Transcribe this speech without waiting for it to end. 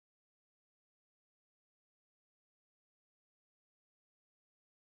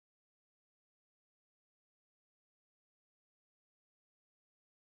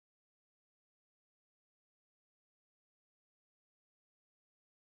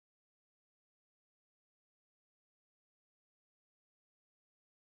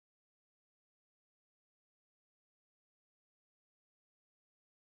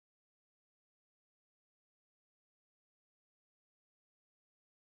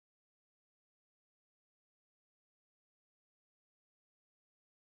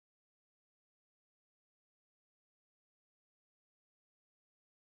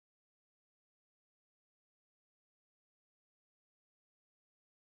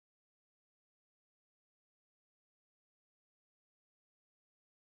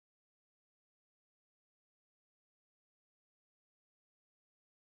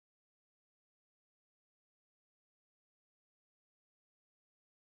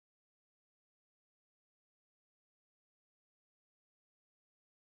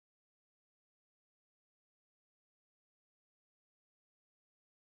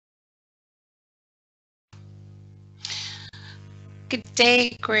Good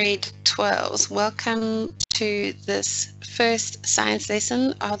day, grade 12s. Welcome to this first science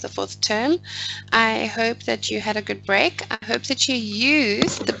lesson of the fourth term. I hope that you had a good break. I hope that you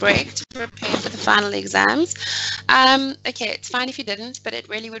used the break to prepare for the final exams. Okay, it's fine if you didn't, but it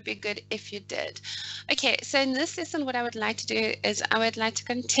really would be good if you did. Okay, so in this lesson, what I would like to do is I would like to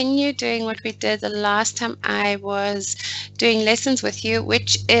continue doing what we did the last time I was doing lessons with you,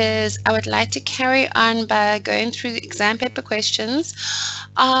 which is I would like to carry on by going through the exam paper questions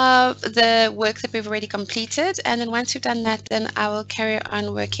of the work that we've already completed. And then once we've done that, then I will carry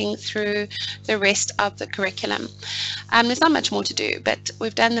on working through the rest of the curriculum. There's not much more to do, but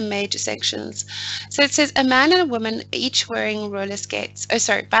we've done the major sections. So it says a man and a woman each wearing roller skates. Oh,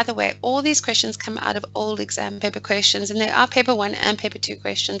 sorry, by the way, all these questions come out of old exam paper questions, and there are paper 1 and paper 2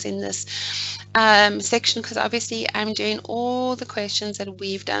 questions in this section, because obviously I'm doing all the questions that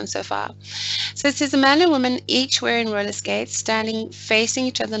we've done so far. So it says a man and woman each wearing roller skates, standing facing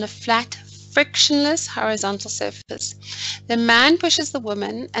each other on a flat, frictionless horizontal surface. The man pushes the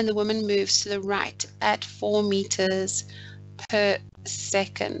woman and the woman moves to the right at 4 meters per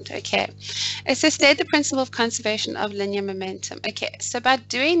second. Okay, it says state the principle of conservation of linear momentum. Okay, so by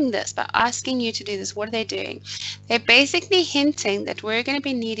doing this, by asking you to do this, what are they doing? They're basically hinting that we're going to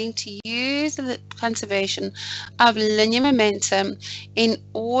be needing to use the conservation of linear momentum in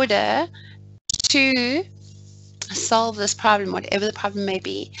order to solve this problem, whatever the problem may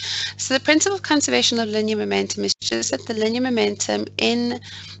be. So the principle of conservation of linear momentum is just that the linear momentum in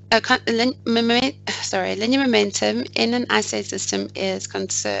linear momentum in an isolated system is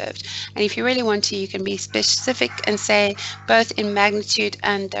conserved. And if you really want to, you can be specific and say both in magnitude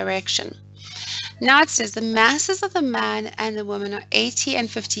and direction. Now it says the masses of the man and the woman are 80 and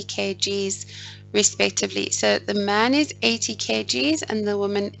 50 kgs respectively. So the man is 80 kgs and the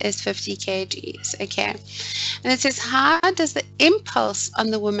woman is 50 kgs. Okay. And it says, how does the impulse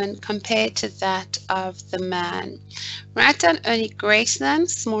on the woman compare to that of the man? Write down only greater than,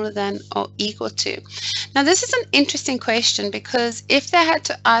 smaller than, or equal to. Now this is an interesting question, because if they had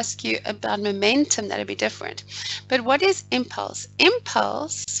to ask you about momentum, that would be different. But what is impulse?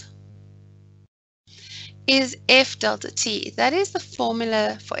 Impulse is F delta T. That is the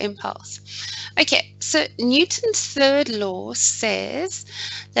formula for impulse. Okay, so Newton's third law says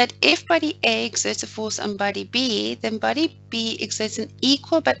that if body A exerts a force on body B, then body B exerts an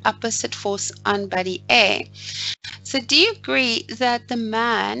equal but opposite force on body A. So do you agree that the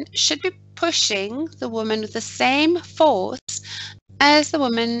man should be pushing the woman with the same force as the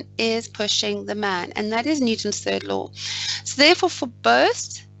woman is pushing the man? And that is Newton's third law. So therefore, for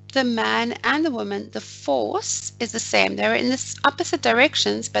both the man and the woman, the force is the same. They're in the opposite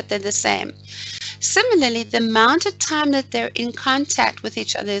directions, but they're the same. Similarly, the amount of time that they're in contact with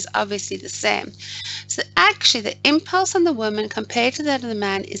each other is obviously the same. So actually, the impulse on the woman compared to that of the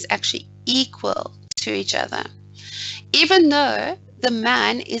man is actually equal to each other, even though the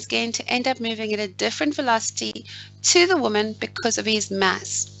man is going to end up moving at a different velocity to the woman because of his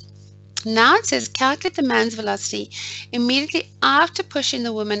mass. Now it says calculate the man's velocity immediately after pushing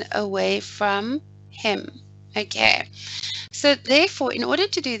the woman away from him. Okay, so therefore, in order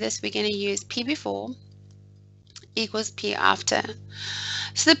to do this, we're going to use P before equals P after.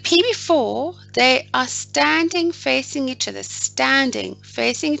 So the P before, they are standing facing each other,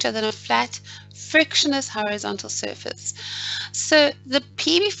 on a flat, frictionless horizontal surface. So the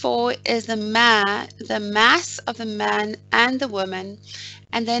P before is the mass of the man and the woman,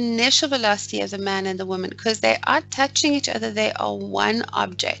 and the initial velocity of the man and the woman, because they are touching each other, they are one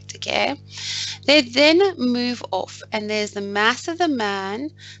object, okay? They then move off, and there's the mass of the man,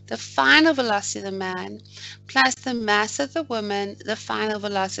 the final velocity of the man, plus the mass of the woman, the final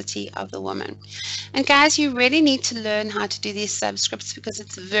velocity of the woman. And guys, you really need to learn how to do these subscripts, because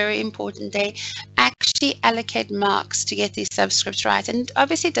it's very important. They actually allocate marks to get these subscripts right. And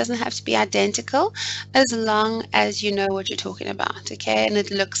obviously it doesn't have to be identical, as long as you know what you're talking about, okay? And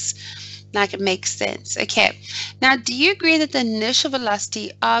it looks like it makes sense. Okay, now do you agree that the initial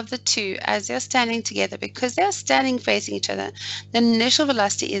velocity of the two, as they're standing together, because they're standing facing each other, the initial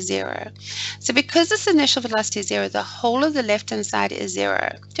velocity is 0. So because this initial velocity is 0, the whole of the left-hand side is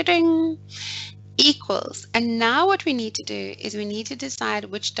 0. Ta-ding! Equals. And now what we need to do is we need to decide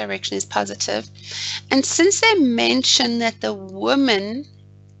which direction is positive. And since they mention that the woman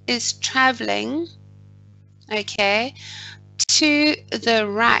is traveling, okay, to the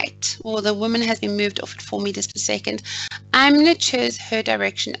right, or the woman has been moved off at 4 meters per second, I'm going to choose her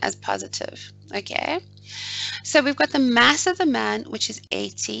direction as positive. Okay, So we've got the mass of the man, which is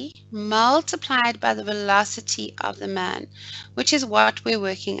 80, multiplied by the velocity of the man, which is what we're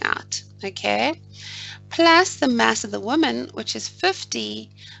working out, okay? Plus the mass of the woman, which is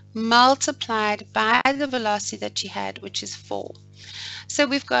 50, multiplied by the velocity that she had, which is 4. So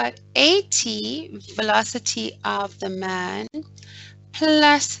we've got 80 velocity of the man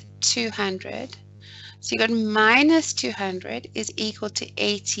plus 200. So you've got minus 200 is equal to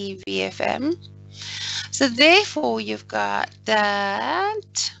 80 VFM. So therefore you've got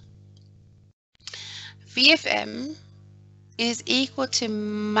that VFM is equal to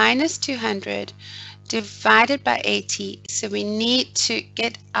minus 200 divided by 80. So we need to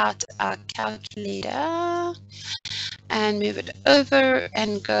get out our calculator and move it over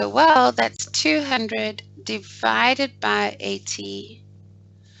and go, well, that's 200 divided by 80,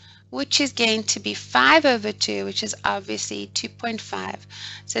 which is going to be 5 over 2, which is obviously 2.5.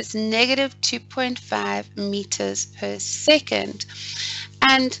 So it's negative 2.5 meters per second.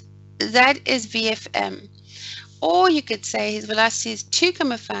 And that is VFM. Or you could say his velocity is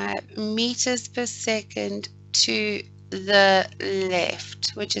 2.5 meters per second to the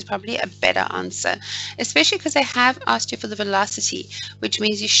left, which is probably a better answer, especially because they have asked you for the velocity, which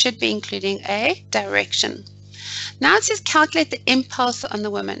means you should be including a direction. Now it says calculate the impulse on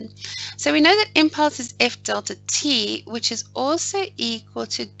the woman. So we know that impulse is F delta T, which is also equal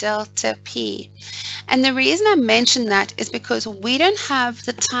to delta P. And the reason I mention that is because we don't have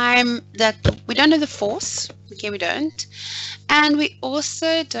the time that, we don't know the force, okay, we don't. And we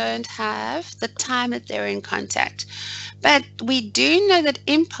also don't have the time that they're in contact. But we do know that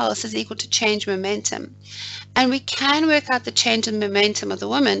impulse is equal to change momentum. And we can work out the change in momentum of the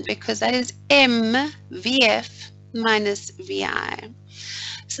woman because that is mvf minus vi.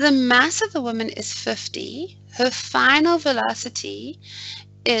 So the mass of the woman is 50. Her final velocity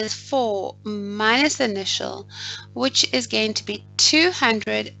is 4 minus the initial, which is going to be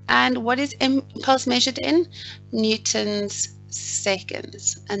 200. And what is impulse measured in? Newtons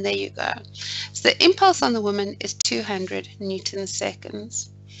seconds. And there you go. So the impulse on the woman is 200 Newton seconds.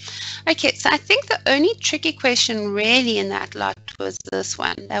 Okay, so I think the only tricky question really in that lot was this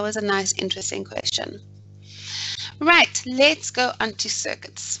one. That was a nice, interesting question. Right, let's go on to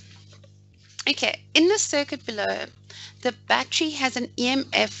circuits. Okay, in the circuit below, the battery has an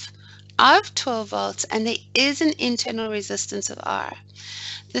EMF of 12 volts and there is an internal resistance of R.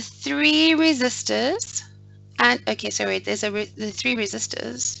 The three resistors, and okay, sorry, there's the three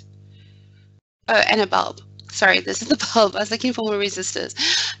resistors. Oh, and a bulb. Sorry, this is the bulb. I was looking for more resistors.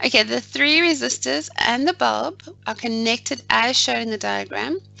 Okay, the three resistors and the bulb are connected as shown in the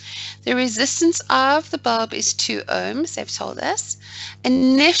diagram. The resistance of the bulb is 2 ohms, they've told us.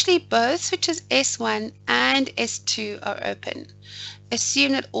 Initially, both switches S1 and S2 are open.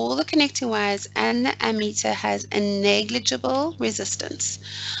 Assume that all the connecting wires and the ammeter has a negligible resistance.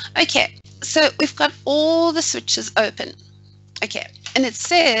 Okay, so we've got all the switches open. Okay, and it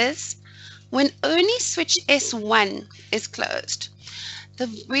says when only switch S1 is closed, the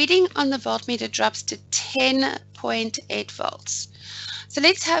reading on the voltmeter drops to 10.8 volts. So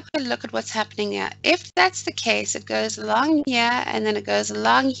let's have a look at what's happening here. If that's the case, it goes along here, and then it goes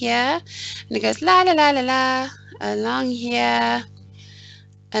along here, and it goes la la la la la, along here,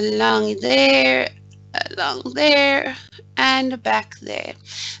 along there, and back there.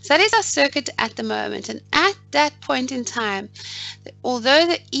 So that is our circuit at the moment. And at that point in time, although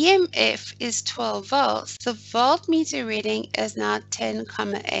the EMF is 12 volts, the voltmeter reading is now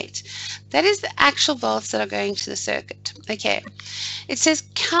 10.8. That is the actual volts that are going to the circuit. Okay, it says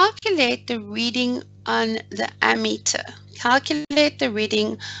calculate the reading on the ammeter. Calculate the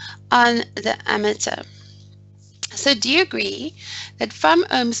reading on the ammeter. So do you agree that from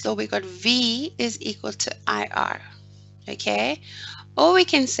Ohm's law we got V is equal to IR? Okay, or we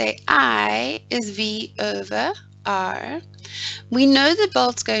can say I is V over R. We know the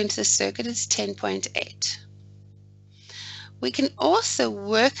volts going to the circuit is 10.8. We can also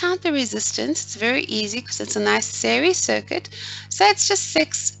work out the resistance. It's very easy because it's a nice series circuit. So it's just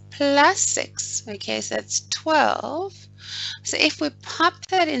 6 plus 6. Okay, so that's 12. So if we pop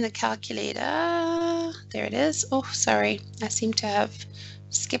that in the calculator, there it is. Oh, sorry, I seem to have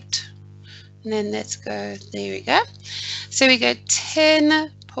skipped. And then let's go, there we go. So we go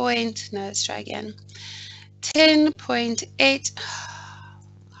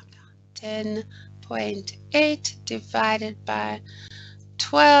 10.8 divided by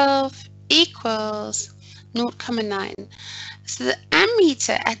 12 equals 0.9. So the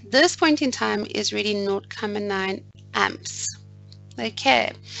ammeter at this point in time is reading 0.9 amps.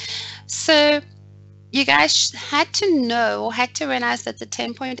 Okay, so you guys had to know or had to realize that the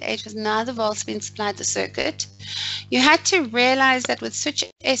 10.8 was now the volts being supplied the circuit. You had to realize that with switch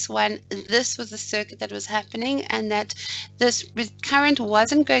S1, this was the circuit that was happening, and that this current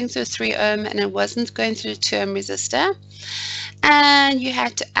wasn't going through 3 ohm and it wasn't going through a 2 ohm resistor. And you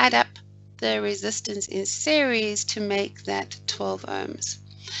had to add up the resistance in series to make that 12 ohms.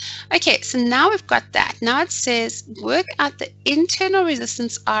 Okay, so now we've got that. Now it says work out the internal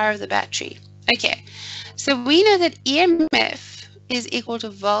resistance R of the battery. Okay, so we know that EMF is equal to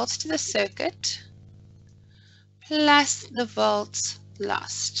volts to the circuit plus the volts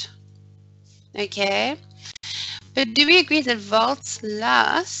lost. Okay, but do we agree that volts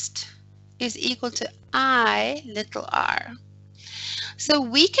lost is equal to I little r? So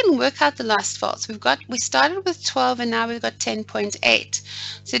we can work out the lost volts. We started with 12 and now we've got 10.8.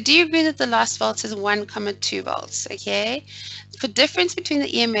 So do you agree that the lost volts is 1,2 volts? Okay. The difference between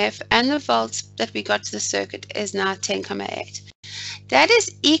the EMF and the volts that we got to the circuit is now 10,8. That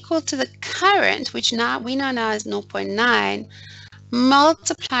is equal to the current, which now we know now is 0.9,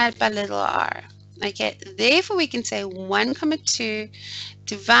 multiplied by little r. Okay. Therefore, we can say 1,2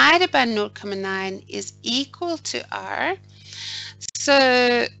 divided by 0.9 is equal to r.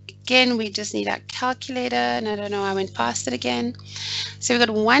 So again, we just need our calculator, and I don't know, I went past it again. So we've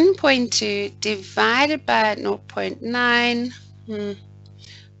got 1.2 divided by 0.9,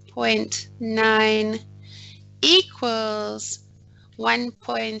 0.9 equals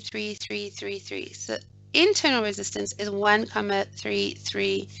 1.3333. So internal resistance is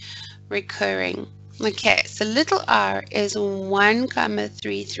 1,33 recurring. Okay, so little r is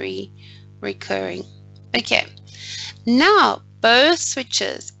 1,33 recurring. Okay, now both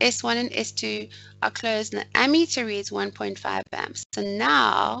switches, S1 and S2, are closed and the ammeter reads 1.5 amps. So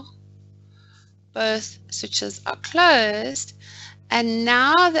now both switches are closed and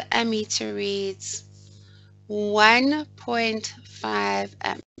now the ammeter reads 1.5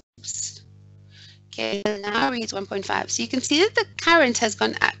 amps. Okay, so now it reads 1.5. So you can see that the current has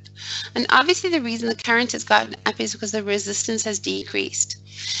gone up. And obviously the reason the current has gone up is because the resistance has decreased.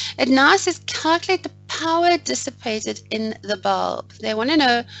 It now says calculate the power dissipated in the bulb. They want to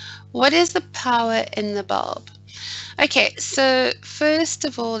know what is the power in the bulb. Okay, so first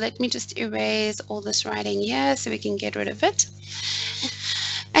of all, let me just erase all this writing here so we can get rid of it.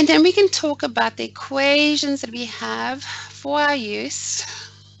 And then we can talk about the equations that we have for our use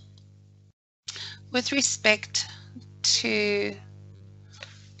with respect to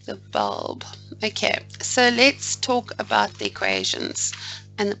the bulb. Okay, so let's talk about the equations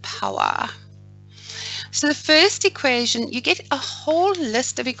and the power. So the first equation, you get a whole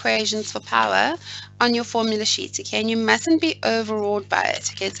list of equations for power on your formula sheets, okay, and you mustn't be overawed by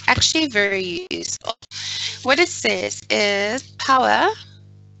it, okay, it's actually very useful. What it says is power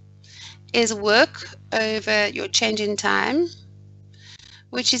is work over your change in time,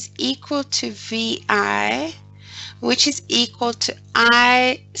 which is equal to VI, which is equal to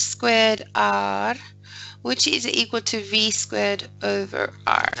I squared R, which is equal to V squared over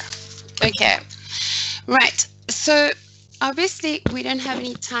R. Okay, right, so obviously we don't have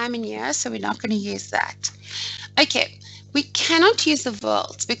any time in here, so we're not going to use that. Okay, we cannot use the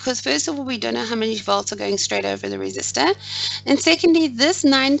volts because first of all, we don't know how many volts are going straight over the resistor. And secondly, this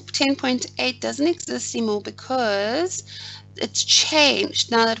 10.8 doesn't exist anymore because it's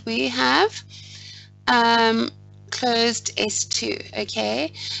changed now that we have closed S2,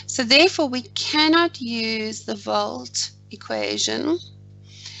 okay? So therefore, we cannot use the volt equation.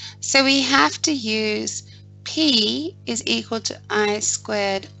 So we have to use P is equal to I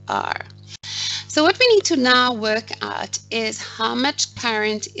squared R. So what we need to now work out is how much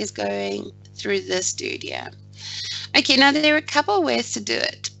current is going through this dude here. Okay, now there are a couple of ways to do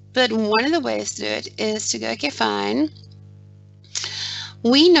it, but one of the ways to do it is to go, okay, fine.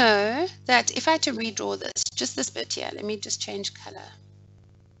 We know that if I had to redraw this, just this bit here, let me just change color.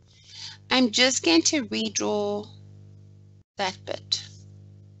 I'm just going to redraw that bit.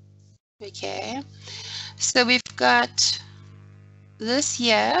 Okay, so we've got this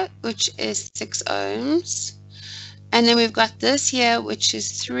here, which is 6 ohms, and then we've got this here, which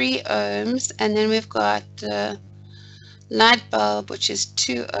is 3 ohms, and then we've got the light bulb, which is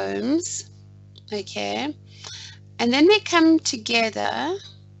 2 ohms. Okay, and then they come together.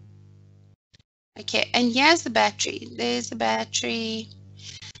 Okay, and here's the battery. There's the battery.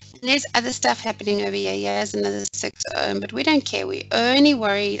 And there's other stuff happening over here. Here's another 6 ohm, but we don't care. We're only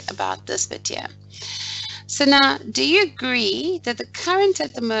worried about this bit here. So now, do you agree that the current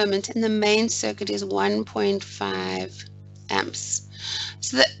at the moment in the main circuit is 1.5 amps?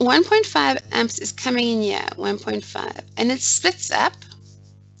 So the 1.5 amps is coming in here, 1.5, and it splits up,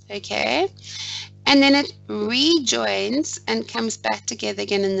 okay? and then it rejoins and comes back together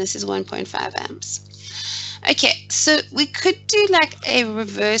again, and this is 1.5 amps. Okay, so we could do like a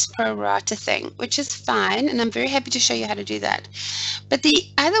reverse pro rata thing, which is fine, and I'm very happy to show you how to do that. But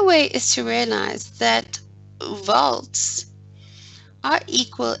the other way is to realize that volts are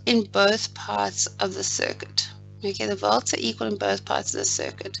equal in both parts of the circuit. Okay, the volts are equal in both parts of the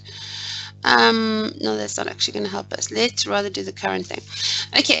circuit. No, that's not actually going to help us. Let's rather do the current thing.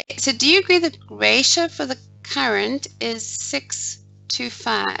 Okay, so do you agree the ratio for the current is 6 to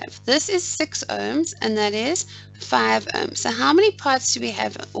 5? This is 6 ohms, and that is 5 ohms. So how many parts do we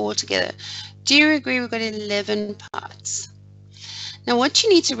have altogether? Do you agree we've got 11 parts? Now what you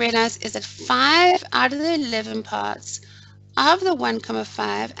need to realize is that 5 out of the 11 parts of the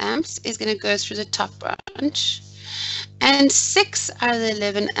 1.5 amps is going to go through the top branch, and 6 out of the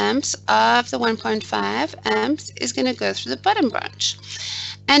 11 amps of the 1.5 amps is going to go through the bottom branch.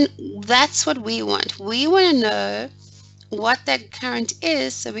 And that's what we want. We want to know what that current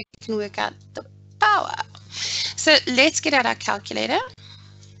is so we can work out the power. So let's get out our calculator,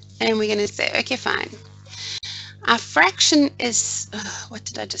 and we're going to say, okay, fine. Our fraction is, what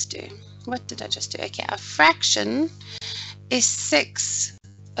did I just do? Okay, our fraction is 6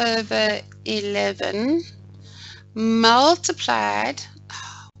 over 11 multiplied,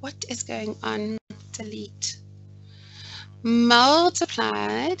 what is going on? Delete.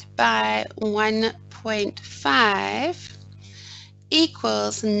 Multiplied by 1.5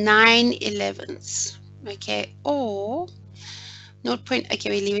 equals 9/11. Okay, or 0. Okay,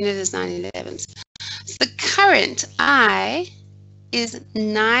 we're leaving it as 9/11. So the current I is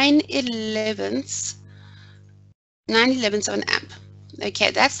 9/11 of an amp.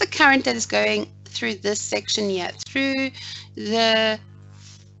 Okay, that's the current that is going through this section here, through the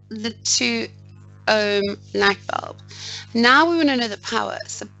 2 ohm light bulb. Now we want to know the power.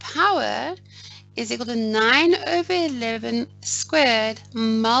 So power is equal to 9/11 squared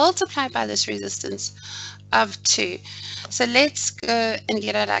multiplied by this resistance of 2. So let's go and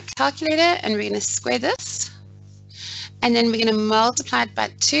get out our calculator, and we're going to square this, and then we're going to multiply it by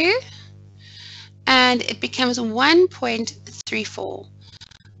 2, and it becomes 1.34.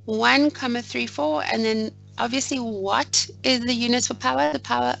 1.34, and then obviously what is the units for power? The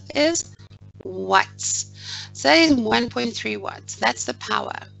power is watts. So that is 1.3 watts. That's the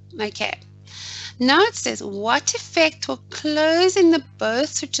power. Okay. Now it says, what effect will closing the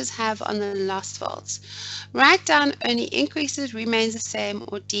both switches have on the lost volts? Write down only increases, remains the same,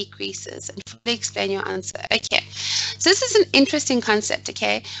 or decreases, and fully explain your answer. Okay. So this is an interesting concept,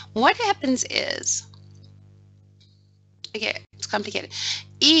 okay? What happens is, okay, it's complicated.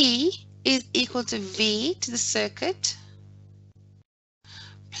 E is equal to V to the circuit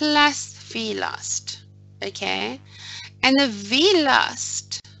plus V lost, okay? And the V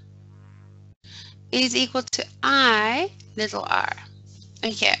lost is equal to I little r,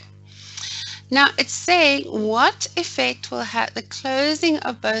 okay? Now it's saying what effect will have the closing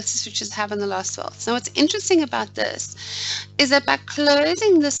of both switches have on the lost volts. Now what's interesting about this is that by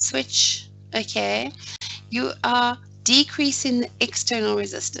closing the switch, okay, you are decreasing the external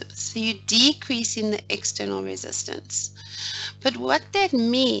resistance. So you're decreasing the external resistance. But what that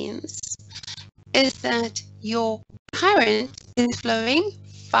means is that your current is flowing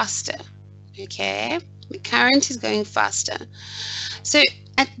faster. Okay, the current is going faster. So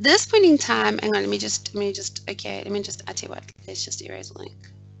at this point in time, hang on, let me just, I tell you what, let's just erase the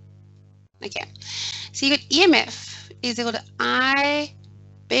link. Okay, so you got EMF is equal to I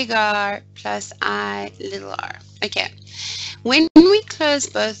big R plus I little r. Okay, when we close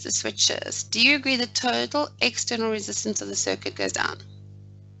both the switches, do you agree the total external resistance of the circuit goes down?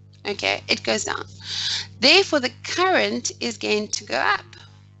 Okay, it goes down. Therefore, the current is going to go up.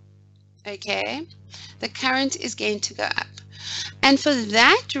 Okay, the current is going to go up. And for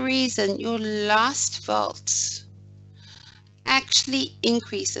that reason, your lost volts actually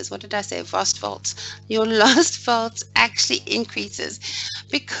increases. What did I say? Lost volts. Your lost volts actually increases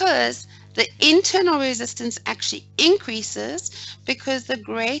because the internal resistance actually increases, because the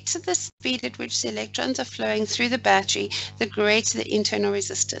greater the speed at which the electrons are flowing through the battery, the greater the internal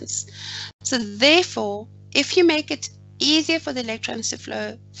resistance. So therefore, if you make it easier for the electrons to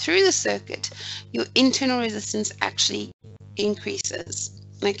flow through the circuit, your internal resistance actually increases.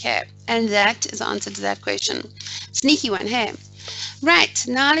 Okay, and that is the answer to that question. Sneaky one, hey? Right,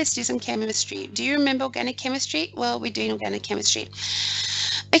 now let's do some chemistry. Do you remember organic chemistry? Well, we're doing organic chemistry.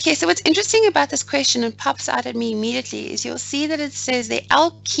 Okay, so what's interesting about this question, and pops out at me immediately, is you'll see that it says the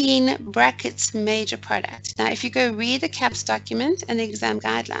alkene brackets major product. Now, if you go read the CAPS document and the exam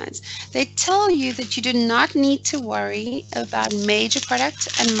guidelines, they tell you that you do not need to worry about major product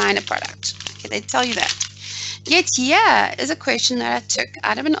and minor product. Okay, they tell you that. Yet here is a question that I took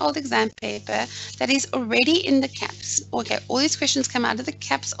out of an old exam paper that is already in the CAPS. Okay, all these questions come out of the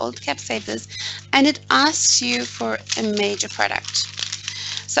CAPS, old CAPS papers, and it asks you for a major product.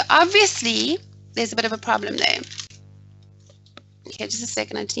 So obviously, there's a bit of a problem there. Okay, just a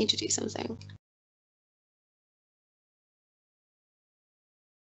second, I just need to do something.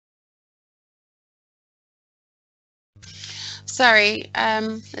 Sorry,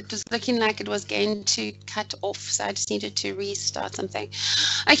 it was looking like it was going to cut off, so I just needed to restart something.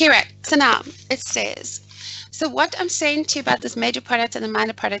 Okay, right, so now it says, so what I'm saying to you about this major product and the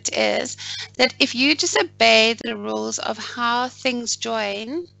minor product is that if you just obey the rules of how things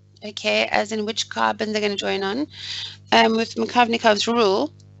join, okay, as in which carbon they're going to join on, with Markovnikov's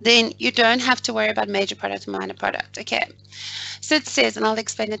rule, then you don't have to worry about major product and minor product, okay? So it says, and I'll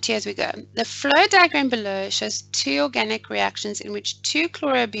explain it to you as we go, the flow diagram below shows two organic reactions in which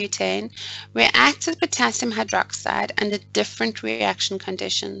 2-chlorobutane reacts with potassium hydroxide under different reaction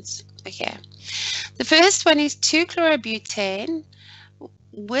conditions. Okay. The first one is 2-chlorobutane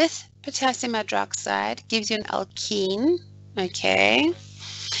with potassium hydroxide gives you an alkene. Okay.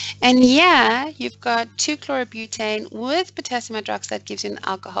 And here you've got 2-chlorobutane with potassium hydroxide gives you an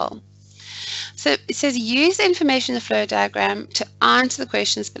alcohol. So it says use the information in the flow diagram to answer the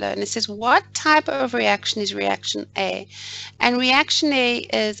questions below. And it says what type of reaction is reaction A? And reaction A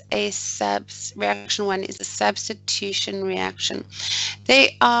is reaction 1 is a substitution reaction.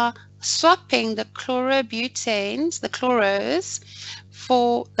 They are swapping the chlorobutanes, the chloros,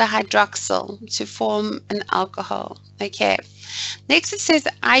 for the hydroxyl to form an alcohol. Okay. Next it says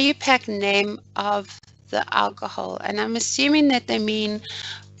the IUPAC name of the alcohol. And I'm assuming that they mean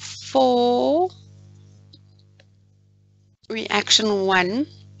for reaction 1.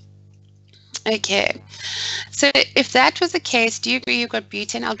 Okay, so if that was the case, do you agree you've got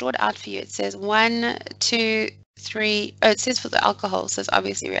butane? I'll draw it out for you. It says 1, 2, 3. Oh, it says for the alcohol, so it's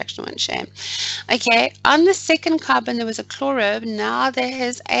obviously reaction 1, shame. Okay, on the second carbon there was a chloro, now there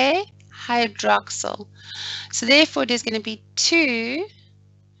is a hydroxyl. So therefore there's going to be 2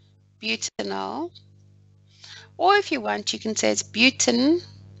 butanol, or if you want you can say it's butane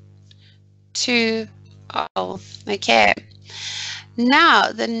 2-ol. Okay.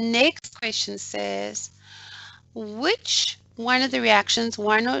 Now the next question says, which one of the reactions,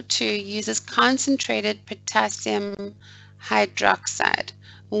 1 or 2, uses concentrated potassium hydroxide?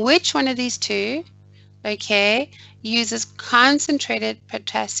 Which one of these two, okay, uses concentrated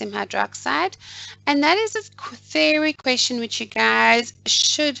potassium hydroxide? And that is a theory question which you guys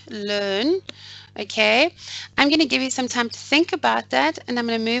should learn. Okay, I'm going to give you some time to think about that, and I'm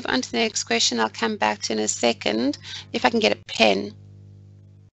going to move on to the next question. I'll come back to in a second if I can get a pen.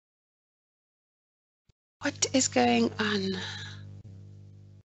 What is going on?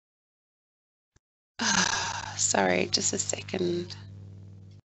 Oh, sorry, just a second.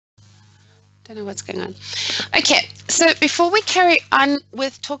 Don't know what's going on. Okay, so before we carry on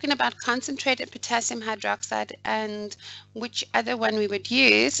with talking about concentrated potassium hydroxide and which other one we would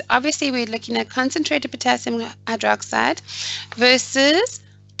use, obviously we're looking at concentrated potassium hydroxide versus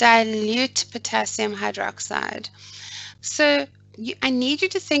dilute potassium hydroxide. So I need you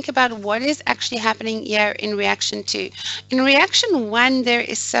to think about what is actually happening here in reaction 2. In reaction 1, there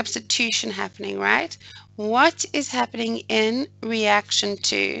is substitution happening, right? What is happening in reaction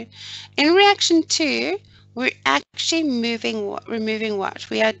 2? In reaction 2, we're actually removing what?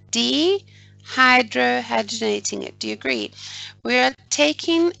 We are dehydrohalogenating it. Do you agree? We are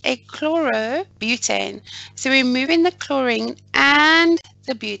taking a chlorobutane. So we're removing the chlorine and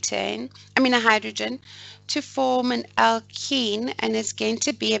the butane, a hydrogen, to form an alkene, and it's going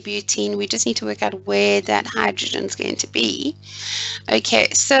to be a butene. We just need to work out where that hydrogen is going to be. Okay,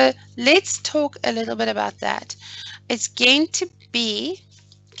 so let's talk a little bit about that. It's going to be,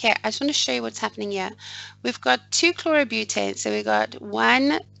 okay, I just want to show you what's happening here. We've got 2 chlorobutanes, so we got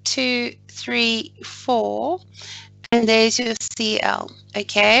 1, 2, 3, 4, and there's your Cl,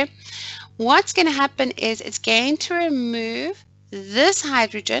 okay? What's going to happen is it's going to remove this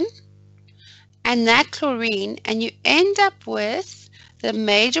hydrogen and that chlorine, and you end up with the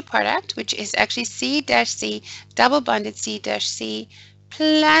major product, which is actually C-C, double bonded C-C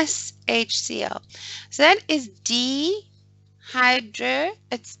plus HCl. So that is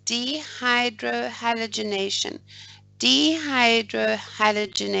dehydrohalogenation.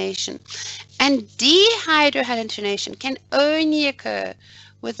 Dehydrohalogenation. And dehydrohalogenation can only occur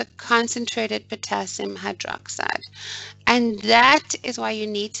with a concentrated potassium hydroxide. And that is why you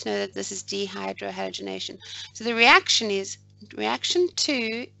need to know that this is dehydrohalogenation. So the reaction is Reaction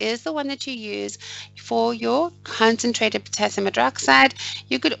 2 is the one that you use for your concentrated potassium hydroxide.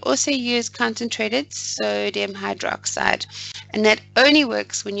 You could also use concentrated sodium hydroxide, and that only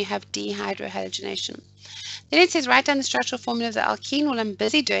works when you have dehydrohalogenation. Then it says write down the structural formula of the alkene. Well, I'm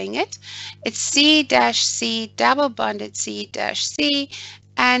busy doing it. It's C-C double bonded C-C,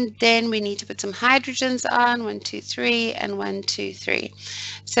 and then we need to put some hydrogens on, 1, 2, 3, and 1, 2, 3.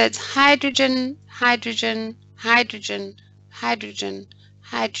 So it's hydrogen, hydrogen, hydrogen, hydrogen,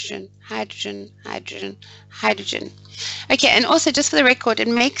 hydrogen, hydrogen, hydrogen, hydrogen. Okay, and also just for the record, it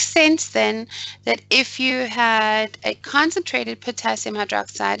makes sense then that if you had a concentrated potassium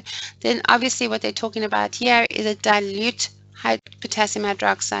hydroxide, then obviously what they're talking about here is a dilute potassium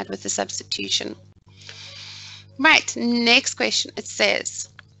hydroxide with the substitution. Right, next question. It says,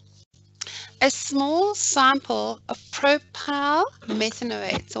 a small sample of propyl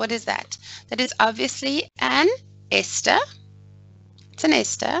methanoate. So what is that? That is obviously an ester. It's an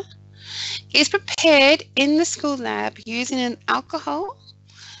ester. Is prepared in the school lab using an alcohol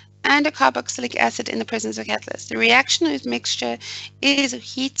and a carboxylic acid in the presence of a catalyst. The reaction of mixture is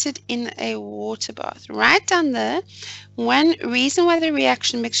heated in a water bath. Write down the one reason why the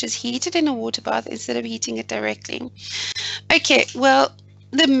reaction mixture is heated in a water bath instead of heating it directly. Okay, well,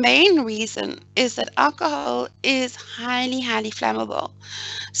 the main reason is that alcohol is highly flammable.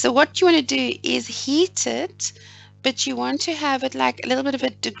 So what you want to do is heat it, but you want to have it like a little bit of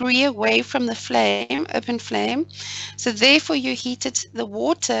a degree away from the flame, open flame. So therefore you heat the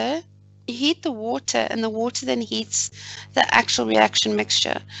water, and the water then heats the actual reaction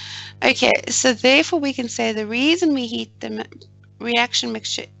mixture. Okay, so therefore we can say the reason we heat the reaction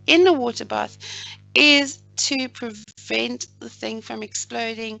mixture in the water bath is to prevent the thing from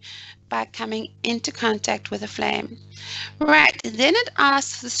exploding by coming into contact with a flame. Right, then it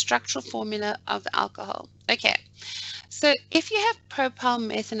asks for the structural formula of the alcohol. Okay, so if you have propyl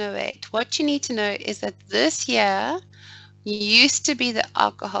methanoate, what you need to know is that this here used to be the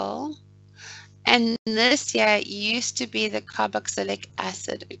alcohol, and this here used to be the carboxylic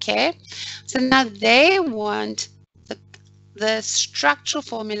acid, okay? So now they want the structural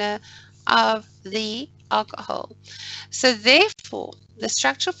formula of the alcohol. So therefore, the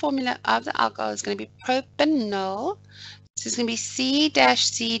structural formula of the alcohol is going to be propanol. So it's going to be C-C-C,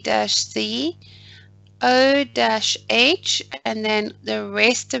 O-H, and then the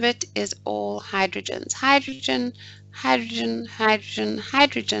rest of it is all hydrogens. Hydrogen, hydrogen, hydrogen,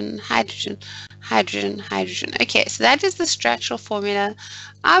 hydrogen, hydrogen, hydrogen, hydrogen. Okay, so that is the structural formula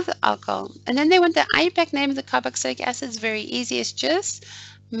of the alcohol. And then they want the IUPAC name of the carboxylic acid. Is very easy. It's just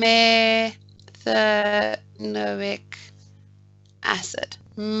methanoic acid.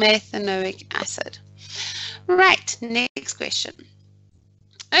 Methanoic acid. Right, next question.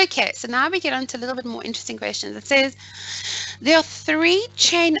 Okay, so now we get on to a little bit more interesting questions. It says, there are 3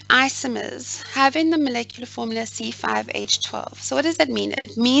 chain isomers having the molecular formula C5H12. So what does that mean?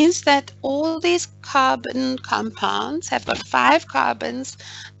 It means that all these carbon compounds have got 5 carbons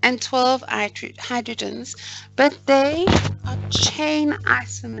and 12 hydrogens, but they are chain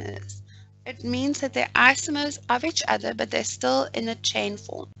isomers. It means that they're isomers of each other, but they're still in a chain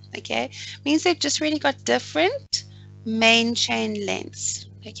form, okay? It means they've just really got different main chain lengths,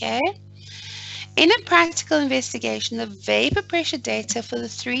 okay? In a practical investigation, the vapor pressure data for the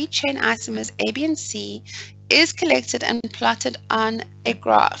 3 chain isomers A, B, and C is collected and plotted on a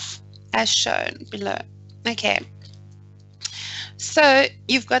graph as shown below. Okay, so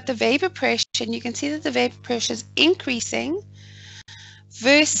you've got the vapor pressure, and you can see that the vapor pressure is increasing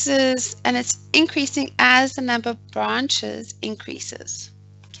versus, and it's increasing as the number of branches increases.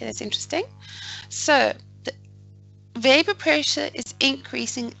 Okay, that's interesting. So vapor pressure is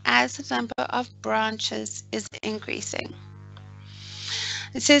increasing as the number of branches is increasing.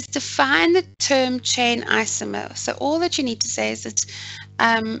 It says define the term chain isomer. So all that you need to say is that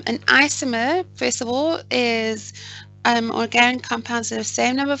an isomer, first of all, is organic compounds that have the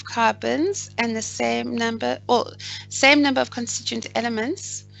same number of carbons and the same number of constituent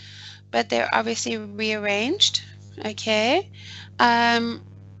elements, but they're obviously rearranged. Okay.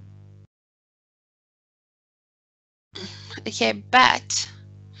 Okay, but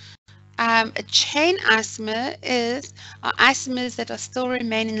a chain isomer are isomers that are still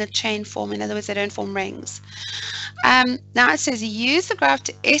remain in the chain form. In other words, they don't form rings. Now it says use the graph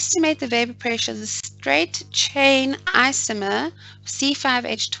to estimate the vapor pressure of the straight chain isomer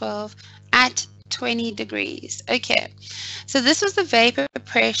C5H12 at 20 degrees. Okay, so this was the vapor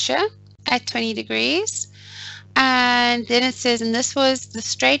pressure at 20 degrees. And then it says, and this was the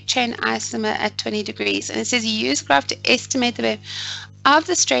straight chain isomer at 20 degrees. And it says use graph to estimate the vapor of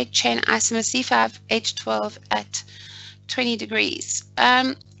the straight chain isomer C5H12 at 20 degrees.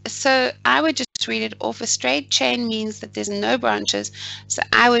 So I would just read it off. A straight chain means that there's no branches. So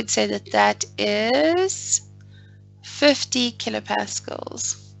I would say that that is 50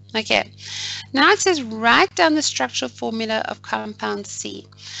 kilopascals. Okay, now it says write down the structural formula of compound C.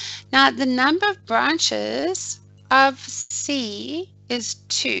 Now the number of branches of C is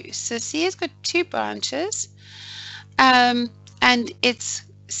 2. So C has got 2 branches, and it's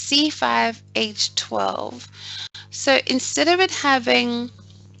C5H12. So instead of it having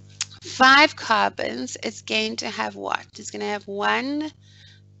 5 carbons, it's going to have what? It's going to have 1,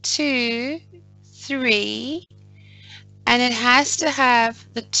 2, 3, and it has to have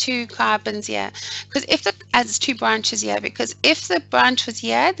the 2 carbons here, because if the as 2 branches here, because if the branch was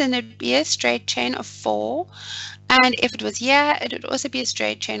here, then it'd be a straight chain of 4, and if it was here, it would also be a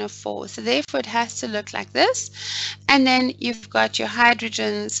straight chain of 4. So therefore it has to look like this, and then you've got your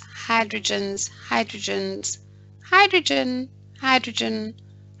hydrogens, hydrogens, hydrogens, hydrogen, hydrogen,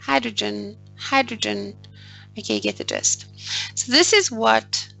 hydrogen, hydrogen. Okay, you get the gist. So this is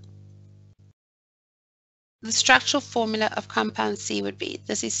what the structural formula of compound C would be.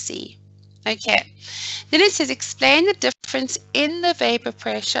 This is C. Okay. Then it says explain the difference in the vapor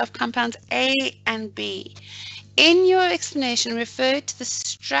pressure of compounds A and B. In your explanation, refer to the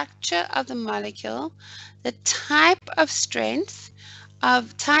structure of the molecule, the type and strength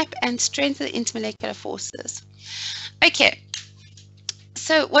of the intermolecular forces. Okay.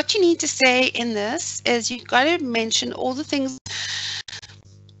 So what you need to say in this is you've got to mention all the things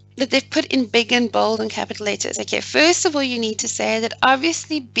that they've put in big and bold and capital letters. Okay, first of all, you need to say that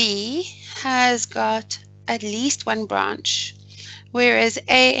obviously B has got at least 1 branch, whereas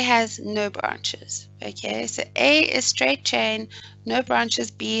A has no branches. Okay, so A is straight chain, no branches.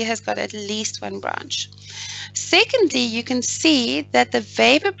 B has got at least 1 branch. Secondly, you can see that the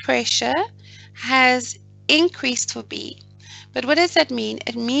vapor pressure has increased for B. But what does that mean?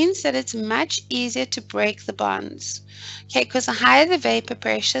 It means that it's much easier to break the bonds. Okay, because the higher the vapor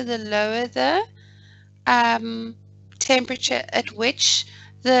pressure, the lower the temperature at which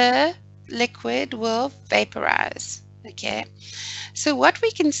the liquid will vaporize. Okay, so what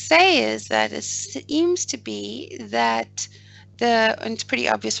we can say is that it seems to be that and it's pretty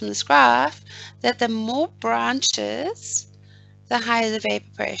obvious from this graph, that the more branches, the higher the vapor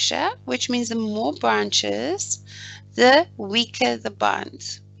pressure, which means the more branches, the weaker the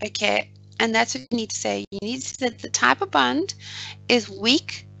bond. Okay, and that's what you need to say. You need to say that the type of bond is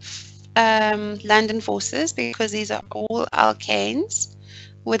weak London forces, because these are all alkanes.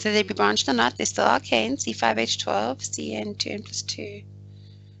 Whether they be branched or not, they're still alkanes. C5H12, CN2N plus 2.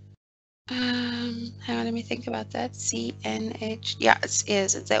 Hang on, let me think about that. CNH, yeah, it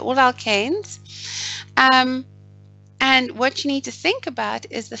is. They're all alkanes. And what you need to think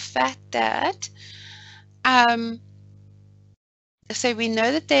about is the fact that so we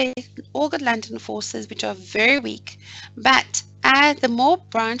know that they all got London forces, which are very weak, but the more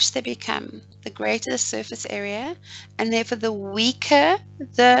branched they become, the greater the surface area, and therefore the weaker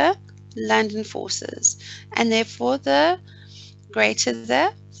the London forces, and therefore the greater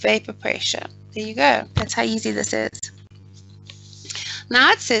the vapor pressure. There you go. That's how easy this is.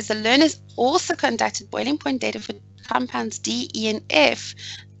 Now it says the learners also conducted boiling point data for compounds D, E, and F,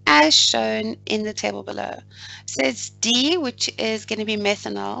 as shown in the table below. So it's D, which is going to be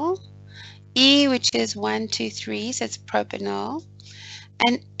methanol, E, which is 1, 2, 3, so it's propanol,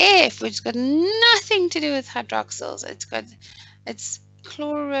 and F, which has got nothing to do with hydroxyls. It's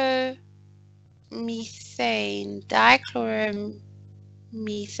chloromethane,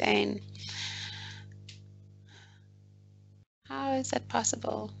 dichloromethane. How is that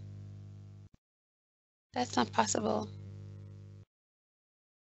possible? That's not possible.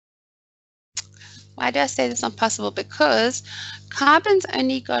 Why do I say that's not possible? Because carbon's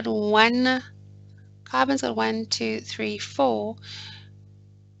only got 1. Carbon's got 1, 2, 3, 4.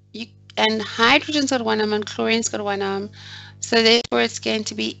 And hydrogen's got 1 arm and chlorine's got 1 arm. So therefore it's going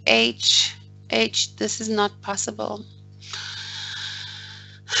to be H. This is not possible.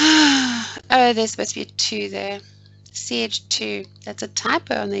 Oh, there's supposed to be a 2 there. CH2. That's a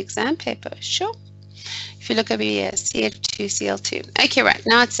typo on the exam paper. Sure. If you look over here, CH2Cl2. Okay, right,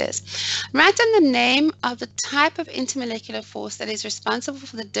 now it says, write down the name of the type of intermolecular force that is responsible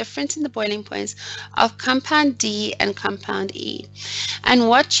for the difference in the boiling points of compound D and compound E. And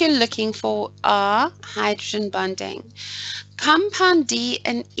what you're looking for are hydrogen bonding. Compound D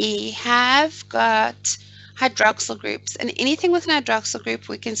and E have got hydroxyl groups. And anything with an hydroxyl group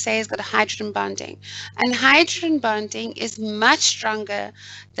we can say has got a hydrogen bonding. And hydrogen bonding is much stronger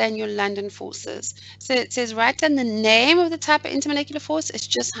than your London forces. So it says write down the name of the type of intermolecular force. It's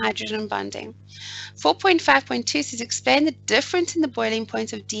just hydrogen bonding. 4.5.2 says explain the difference in the boiling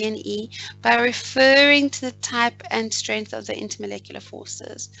points of D and E by referring to the type and strength of the intermolecular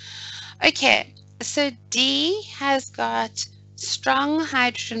forces. Okay, so D has got strong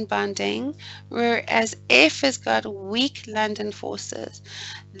hydrogen bonding, whereas F has got weak London forces.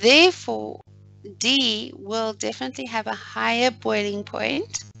 Therefore, D will definitely have a higher boiling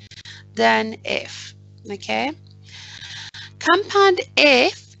point than F. Okay. Compound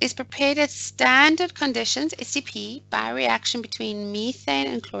F is prepared at standard conditions, SCP, by a reaction between methane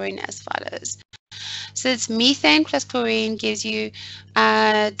and chlorine as follows. So it's methane plus chlorine gives you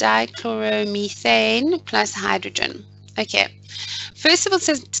dichloromethane plus hydrogen. Okay. First of all, it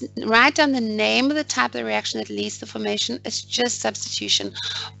says write down the name of the type of the reaction that leads to the formation. It's just substitution.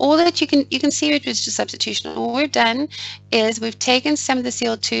 All that you can see it was just substitution. All we've done is we've taken some of the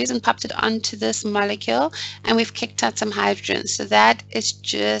CO2s and popped it onto this molecule, and we've kicked out some hydrogen. So that is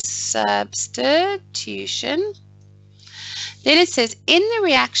just substitution. Then it says in the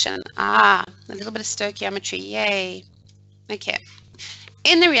reaction, a little bit of stoichiometry, yay. Okay,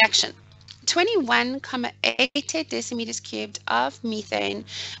 in the reaction, 21,88 decimeters cubed of methane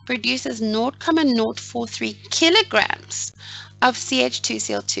produces 0,043 kilograms of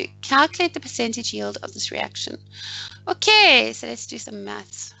CH2Cl2. Calculate the percentage yield of this reaction. Okay, so let's do some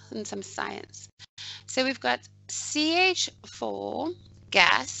maths and some science. So we've got CH4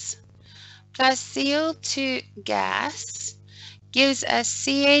 gas plus Cl2 gas gives us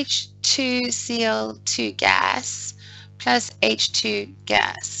CH2Cl2 gas plus H2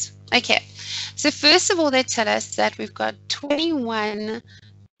 gas. Okay, so first of all, they tell us that we've got 21,88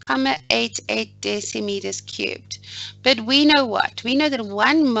 decimeters cubed. But we know what? We know that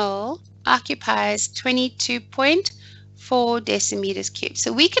 1 mole occupies 22.4 decimeters cubed.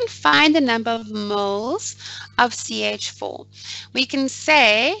 So we can find the number of moles of CH4. We can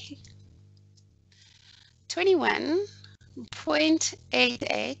say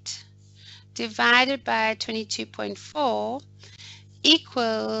 21.88 divided by 22.4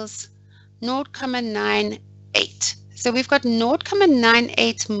 equals 0.98. So we've got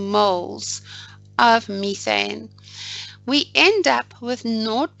 0.98 moles of methane. We end up with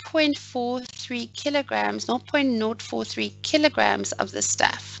 0.43 kilograms, 0.043 kilograms of the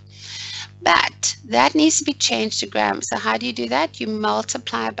stuff. But that needs to be changed to grams. So how do you do that? You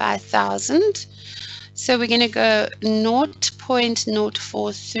multiply by 1,000. So we're going to go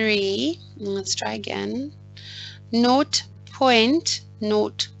 0.043. Let's try again.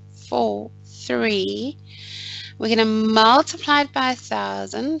 0.043. We're going to multiply it by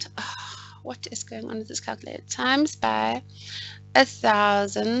 1,000. Oh, what is going on with this calculator? Times by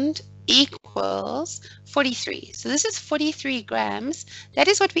 1,000 equals 43. So this is 43 grams. That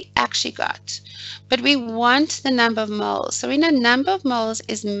is what we actually got. But we want the number of moles. So we know number of moles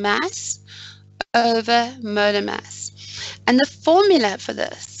is mass over molar mass. And the formula for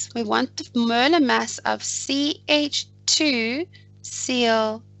this, we want the molar mass of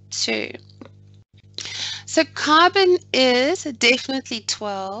CH2Cl2. So carbon is definitely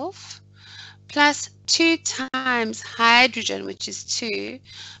 12 plus 2 times hydrogen, which is 2,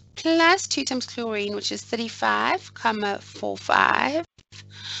 plus 2 times chlorine, which is 35,45.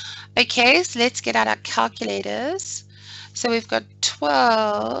 Okay, so let's get out our calculators. So we've got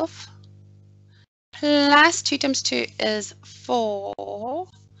 12 plus 2 times 2 is 4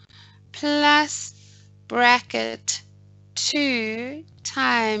 plus bracket 2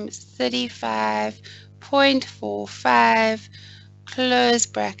 times 35.45 close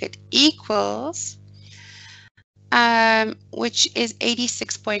bracket equals, which is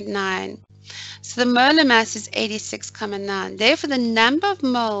 86.9. So the molar mass is 86,9. Therefore, the number of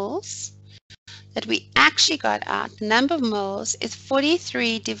moles that we actually got out, number of moles, is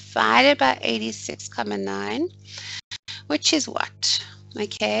 43 divided by 86,9, which is what?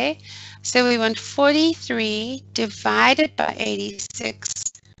 Okay, so we want 43 divided by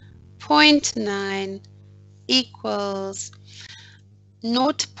 86.9 equals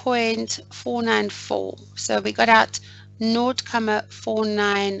 0.494. So we got out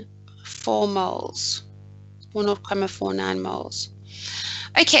 0.494 moles, or 0.49 moles.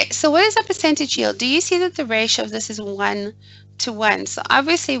 Okay, so what is our percentage yield? Do you see that the ratio of this is 1 to 1? So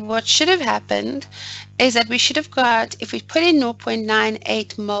obviously what should have happened is that we should have got, if we put in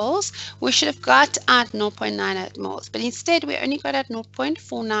 0.98 moles, we should have got out 0.98 moles. But instead we only got out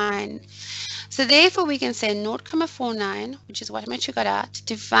 0.49. So therefore we can say 0.49, which is what much we got out,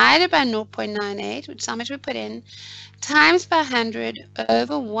 divided by 0.98, which is how much we put in, times by 100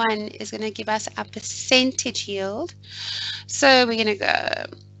 over 1 is going to give us our percentage yield. So we're going to go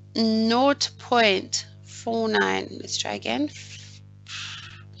 0.49, let's try again,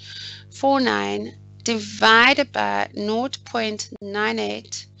 49 divided by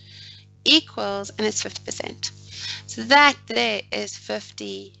 0.98 equals, and it's 50%. So that there is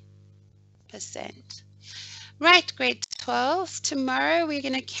 50%. Right, grade 12. Tomorrow we're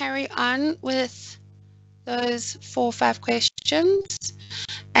going to carry on with those 4 or 5 questions.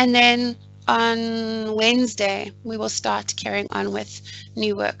 And then on Wednesday, we will start carrying on with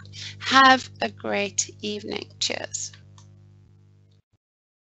new work. Have a great evening. Cheers.